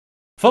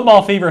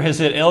Football fever has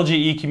hit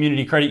LGE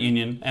Community Credit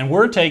Union, and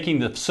we're taking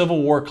the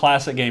Civil War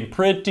Classic game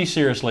pretty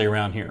seriously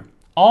around here.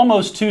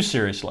 Almost too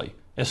seriously,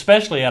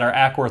 especially at our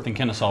Ackworth and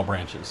Kennesaw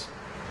branches.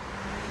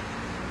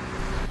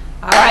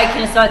 All right,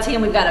 Kennesaw team,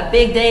 we've got a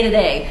big day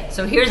today.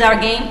 So here's our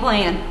game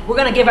plan. We're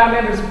going to give our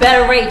members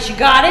better rates. You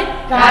got it?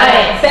 Got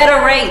it.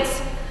 Better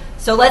rates.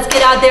 So let's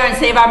get out there and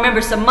save our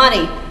members some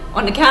money.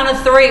 On the count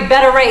of three,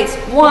 better rates.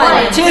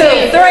 One, two,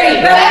 three,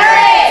 better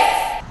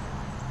rates!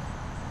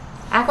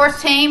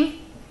 Ackworth team,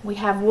 we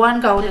have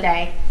one goal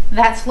today.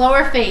 That's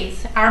lower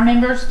fees. Our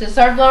members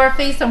deserve lower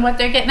fees than what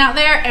they're getting out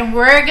there, and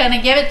we're going to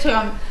give it to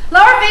them.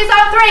 Lower fees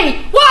on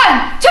three.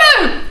 One,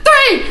 two,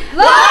 three.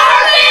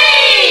 Lower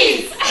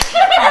fees!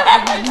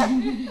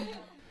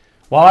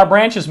 While our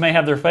branches may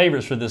have their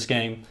favorites for this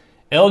game,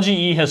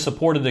 LGE has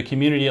supported the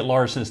community at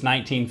large since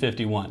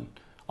 1951,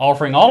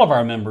 offering all of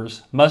our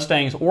members,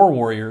 Mustangs or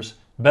Warriors,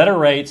 better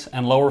rates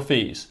and lower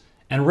fees,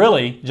 and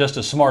really just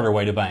a smarter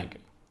way to bank.